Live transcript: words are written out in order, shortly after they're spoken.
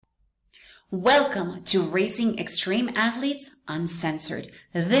Welcome to Racing Extreme Athletes Uncensored.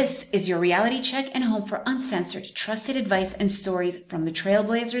 This is your reality check and home for uncensored, trusted advice and stories from the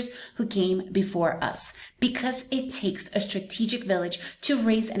trailblazers who came before us. Because it takes a strategic village to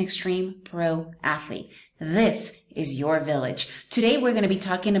raise an extreme pro athlete. This is your village. Today we're going to be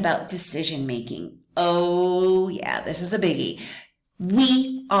talking about decision making. Oh yeah, this is a biggie.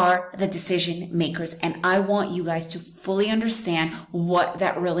 We are the decision makers, and I want you guys to fully understand what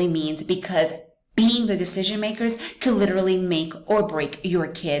that really means, because being the decision makers can literally make or break your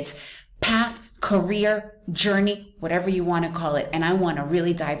kids' path, career, journey, whatever you want to call it. And I want to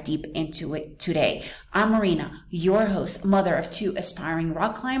really dive deep into it today. I'm Marina, your host, mother of two aspiring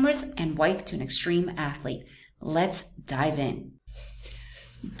rock climbers and wife to an extreme athlete. Let's dive in.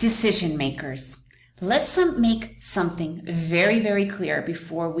 Decision makers. Let's make something very, very clear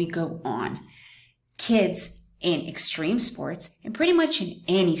before we go on. Kids in extreme sports, and pretty much in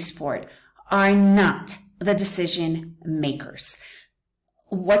any sport, are not the decision makers.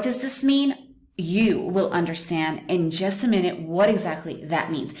 What does this mean? You will understand in just a minute what exactly that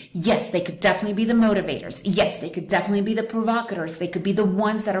means. Yes, they could definitely be the motivators. Yes, they could definitely be the provocateurs. They could be the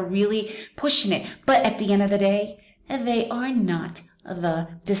ones that are really pushing it. But at the end of the day, they are not the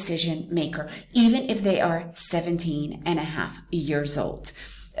decision maker, even if they are 17 and a half years old.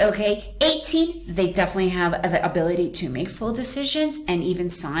 Okay, 18, they definitely have the ability to make full decisions and even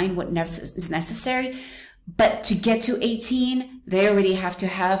sign what is necessary. But to get to 18, they already have to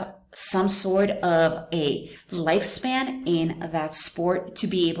have some sort of a lifespan in that sport to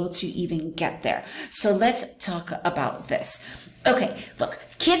be able to even get there. So let's talk about this. Okay, look,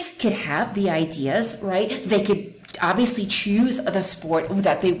 kids could have the ideas, right? They could obviously choose the sport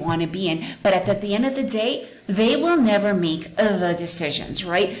that they want to be in, but at the end of the day, they will never make the decisions,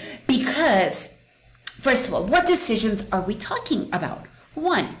 right? Because, first of all, what decisions are we talking about?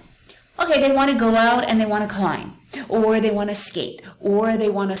 One, okay, they want to go out and they want to climb, or they want to skate, or they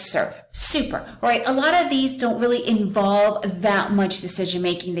want to surf. Super, right? A lot of these don't really involve that much decision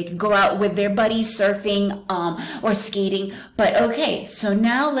making. They can go out with their buddies surfing or skating. But okay, so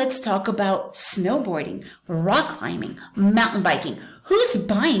now let's talk about snowboarding, rock climbing, mountain biking. Who's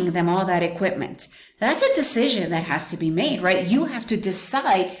buying them all that equipment? That's a decision that has to be made, right? You have to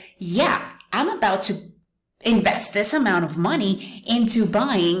decide, yeah, I'm about to invest this amount of money into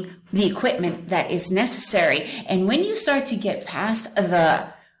buying the equipment that is necessary. And when you start to get past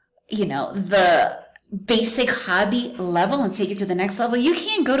the basic hobby level and take it to the next level, you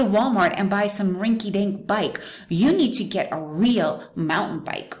can't go to Walmart and buy some rinky-dink bike. You need to get a real mountain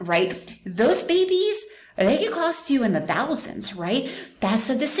bike, right? Those babies, they could cost you in the thousands, right? That's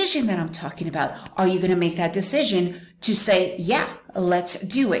a decision that I'm talking about. Are you going to make that decision to say, yeah, let's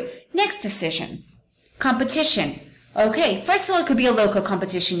do it? Next decision, competition. Okay, first of all, it could be a local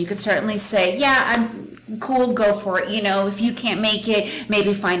competition. You could certainly say, yeah, I'm cool, go for it. If you can't make it,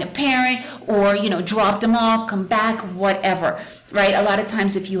 maybe find a parent or, drop them off, come back, whatever, right? A lot of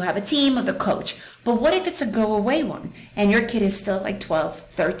times if you have a team or the coach. But what if it's a go away one and your kid is still like 12,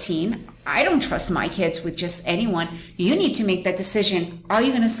 13? I don't trust my kids with just anyone. You need to make that decision. Are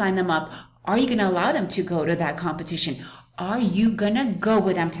you going to sign them up? Are you going to allow them to go to that competition? Are you going to go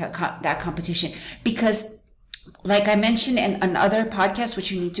with them to that competition? Because like I mentioned in another podcast,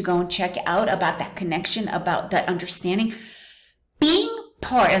 which you need to go and check out about that connection, about that understanding, being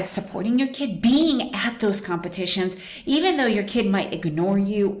part and supporting your kid, being at those competitions, even though your kid might ignore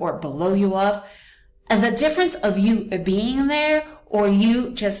you or blow you off, and the difference of you being there or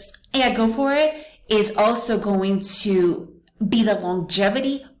you just, yeah, go for it, is also going to be the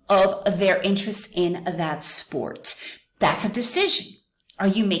longevity of their interest in that sport. That's a decision. Are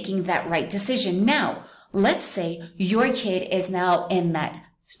you making that right decision? Now, let's say your kid is now in that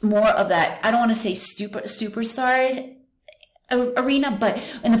more of that, I don't want to say superstar arena, but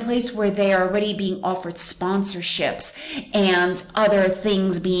in a place where they are already being offered sponsorships and other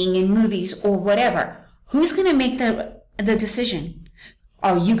things, being in movies or whatever. Who's going to make the decision?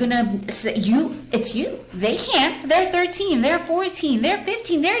 Are you going to say it's you? They can't. They're 13, they're 14, they're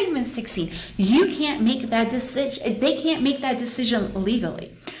 15, they're even 16. You can't make that decision. They can't make that decision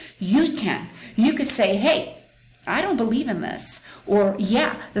legally. You can. You could say, hey, I don't believe in this. Or,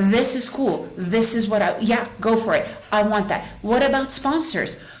 yeah, this is cool. This is what go for it. I want that. What about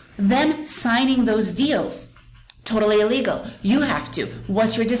sponsors? Them signing those deals. Totally illegal. You have to.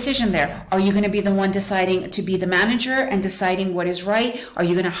 What's your decision there? Are you going to be the one deciding to be the manager and deciding what is right? Are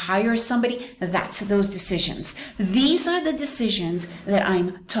you going to hire somebody? That's those decisions. These are the decisions that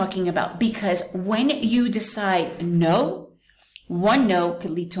I'm talking about, because when you decide no, one no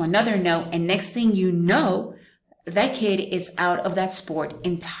could lead to another no, and next thing you know, that kid is out of that sport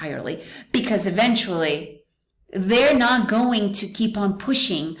entirely, because eventually they're not going to keep on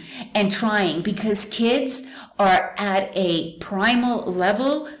pushing and trying, because kids are at a primal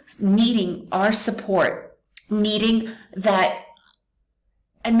level needing our support, needing that,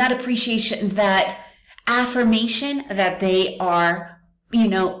 and that appreciation, that affirmation that they are,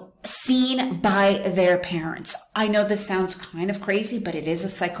 seen by their parents. I know this sounds kind of crazy, but it is a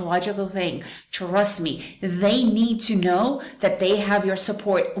psychological thing. Trust me, they need to know that they have your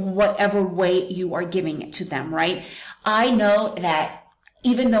support whatever way you are giving it to them, right? I know that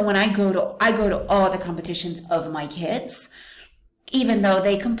even though when I go to all the competitions of my kids, even though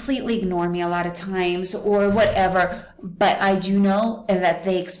they completely ignore me a lot of times or whatever, but I do know that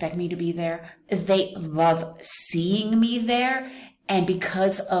they expect me to be there. They love seeing me there. And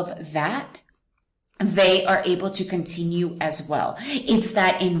because of that, they are able to continue as well. It's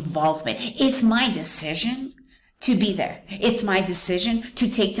that involvement. It's my decision to be there. It's my decision to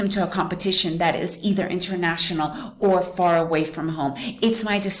take them to a competition that is either international or far away from home. It's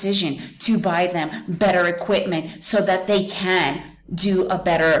my decision to buy them better equipment so that they can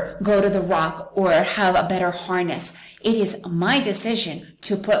go to the rock or have a better harness. It is my decision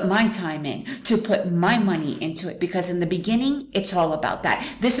to put my time in, to put my money into it, because in the beginning, it's all about that.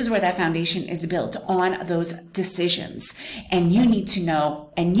 This is where that foundation is built, on those decisions. And you need to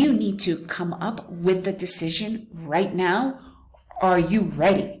know, and you need to come up with the decision right now. Are you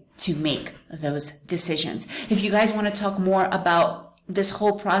ready to make those decisions? If you guys want to talk more about this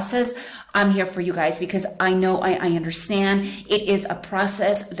whole process, I'm here for you guys, because I know I understand it is a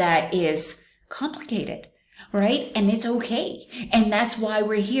process that is complicated, right? And it's okay. And that's why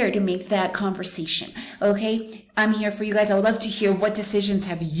we're here, to make that conversation. Okay. I'm here for you guys. I would love to hear, what decisions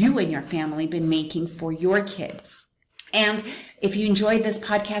have you and your family been making for your kid? And if you enjoyed this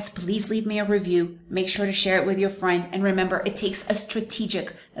podcast, please leave me a review. Make sure to share it with your friend. And remember, it takes a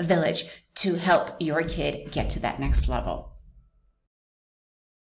strategic village to help your kid get to that next level.